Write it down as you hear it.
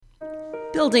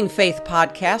Building Faith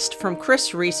podcast from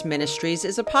Chris Reese Ministries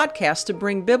is a podcast to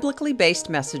bring biblically based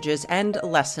messages and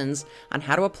lessons on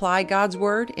how to apply God's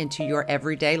Word into your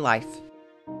everyday life.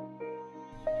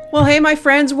 Well, hey, my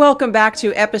friends, welcome back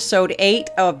to episode 8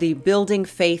 of the Building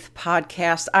Faith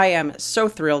podcast. I am so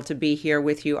thrilled to be here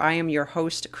with you. I am your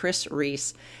host, Chris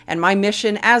Reese, and my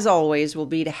mission, as always, will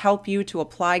be to help you to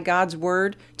apply God's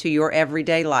Word to your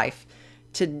everyday life.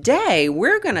 Today,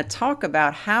 we're going to talk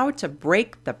about how to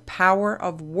break the power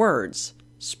of words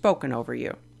spoken over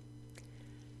you.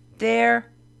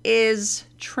 There is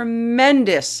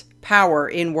tremendous power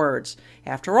in words.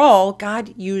 After all,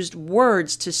 God used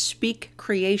words to speak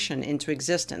creation into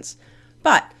existence.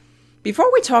 But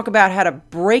before we talk about how to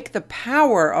break the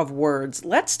power of words,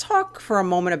 let's talk for a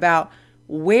moment about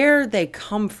where they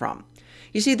come from.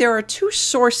 You see, there are two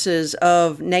sources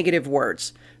of negative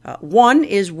words. One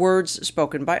is words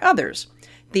spoken by others.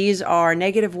 These are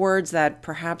negative words that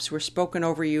perhaps were spoken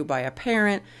over you by a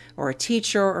parent or a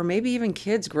teacher or maybe even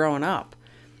kids growing up.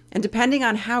 And depending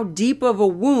on how deep of a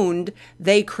wound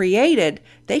they created,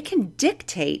 they can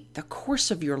dictate the course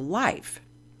of your life.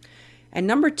 And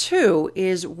number two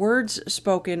is words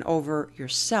spoken over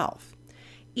yourself.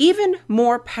 Even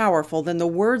more powerful than the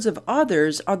words of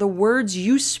others are the words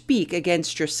you speak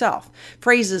against yourself.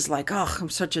 Phrases like, "Oh, I'm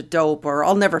such a dope," or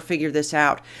 "I'll never figure this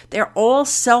out." They're all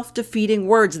self-defeating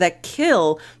words that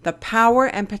kill the power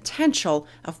and potential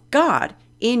of God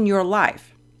in your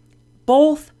life.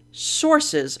 Both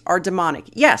sources are demonic.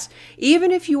 Yes,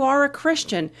 even if you are a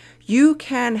Christian, you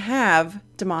can have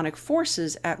demonic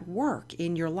forces at work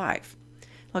in your life.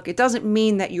 Look, it doesn't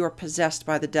mean that you are possessed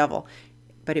by the devil,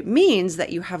 but it means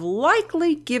that you have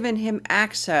likely given him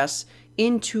access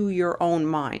into your own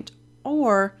mind,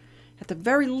 or at the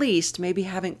very least, maybe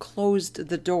haven't closed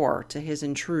the door to his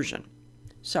intrusion.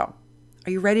 So,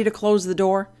 are you ready to close the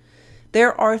door?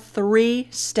 There are 3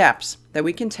 steps that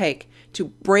we can take to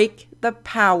break the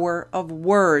power of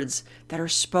words that are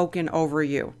spoken over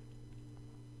you.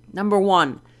 Number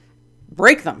 1,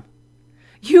 break them.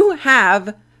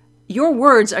 Your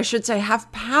words, I should say, have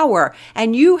power,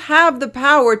 and you have the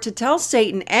power to tell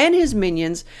Satan and his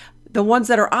minions, the ones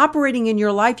that are operating in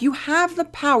your life, you have the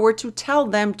power to tell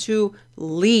them to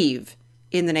leave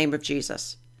in the name of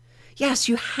Jesus. Yes,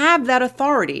 you have that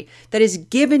authority that is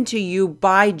given to you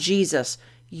by Jesus.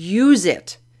 Use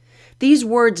it. These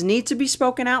words need to be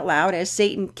spoken out loud, as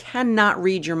Satan cannot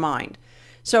read your mind.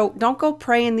 So don't go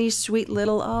praying these sweet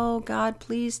little, "Oh God,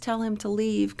 please tell him to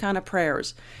leave" kind of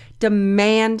prayers.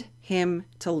 Demand him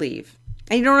to leave.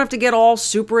 And you don't have to get all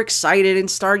super excited and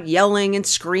start yelling and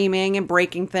screaming and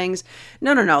breaking things.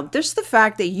 No. Just the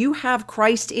fact that you have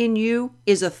Christ in you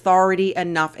is authority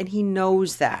enough, and he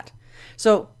knows that.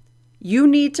 So you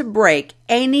need to break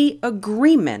any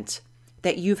agreement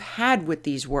that you've had with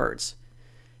these words.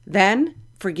 Then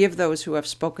forgive those who have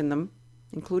spoken them,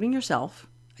 including yourself,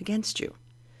 against you.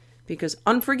 Because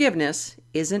unforgiveness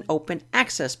is an open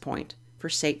access point for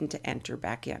Satan to enter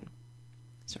back in.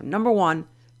 So number 1,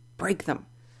 break them.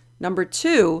 Number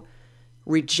 2,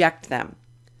 reject them.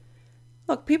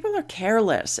 Look, people are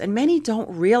careless, and many don't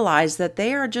realize that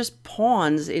they are just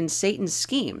pawns in Satan's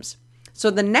schemes. So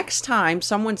the next time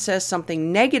someone says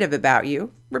something negative about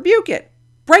you, rebuke it.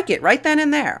 Break it right then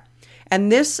and there. And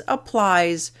this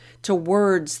applies to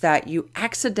words that you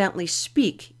accidentally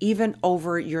speak, even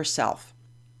over yourself.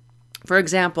 For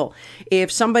example,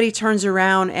 if somebody turns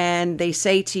around and they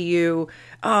say to you,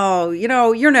 "Oh,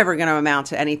 you're never going to amount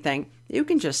to anything," you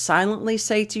can just silently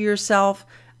say to yourself,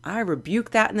 "I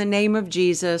rebuke that in the name of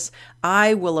Jesus.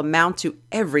 I will amount to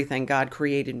everything God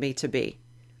created me to be."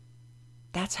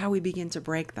 That's how we begin to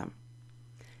break them.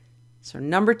 So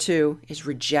number 2 is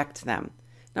reject them.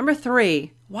 Number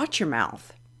 3, watch your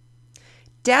mouth.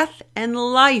 Death and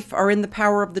life are in the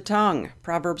power of the tongue.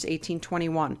 Proverbs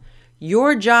 18:21.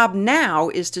 Your job now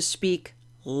is to speak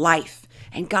life,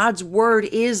 and God's word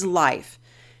is life.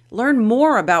 Learn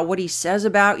more about what he says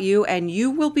about you, and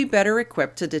you will be better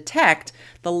equipped to detect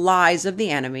the lies of the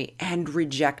enemy and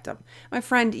reject them. My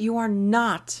friend, you are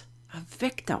not a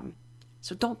victim,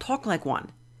 so don't talk like one.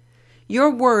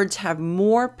 Your words have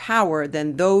more power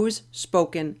than those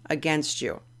spoken against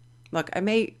you. Look,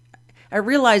 I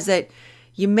realize that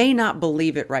you may not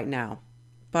believe it right now,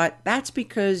 but that's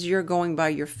because you're going by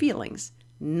your feelings,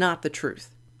 not the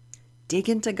truth. Dig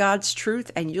into God's truth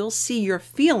and you'll see your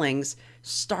feelings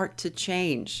start to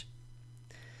change.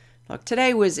 Look,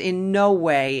 today was in no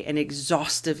way an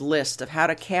exhaustive list of how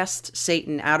to cast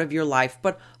Satan out of your life,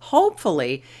 but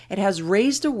hopefully it has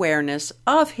raised awareness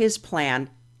of his plan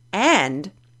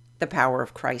and the power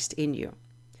of Christ in you.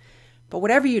 But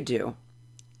whatever you do,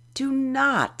 Do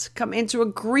not come into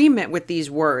agreement with these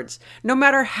words, no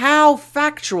matter how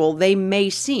factual they may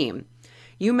seem.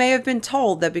 You may have been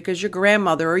told that because your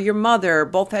grandmother or your mother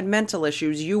both had mental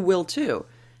issues, you will too.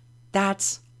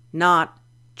 That's not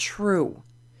true.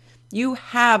 You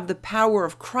have the power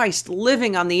of Christ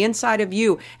living on the inside of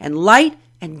you, and light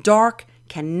and dark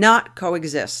cannot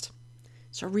coexist.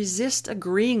 So resist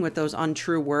agreeing with those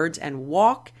untrue words and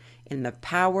walk in the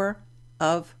power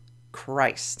of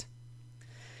Christ.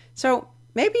 So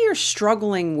maybe you're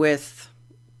struggling with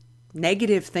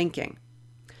negative thinking.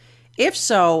 If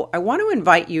so, I want to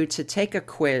invite you to take a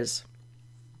quiz,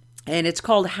 and it's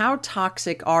called How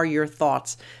Toxic Are Your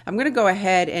Thoughts? I'm going to go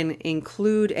ahead and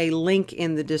include a link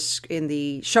in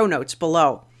the show notes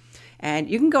below. And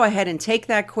you can go ahead and take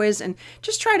that quiz and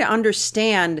just try to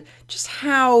understand just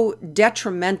how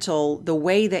detrimental the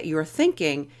way that you're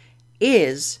thinking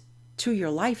is to your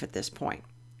life at this point.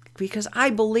 Because I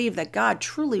believe that God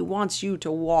truly wants you to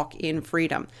walk in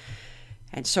freedom.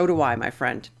 And so do I, my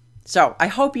friend. So I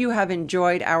hope you have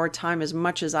enjoyed our time as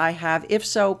much as I have. If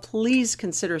so, please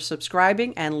consider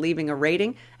subscribing and leaving a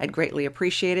rating. I'd greatly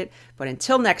appreciate it. But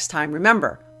until next time,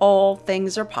 remember, all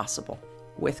things are possible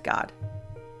with God.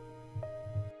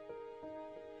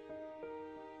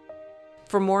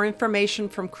 For more information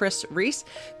from Chris Reese,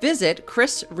 visit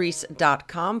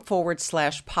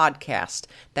chrisreese.com/podcast.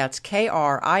 That's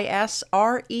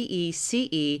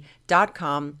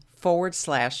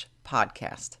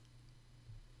KRISREECE.com/podcast.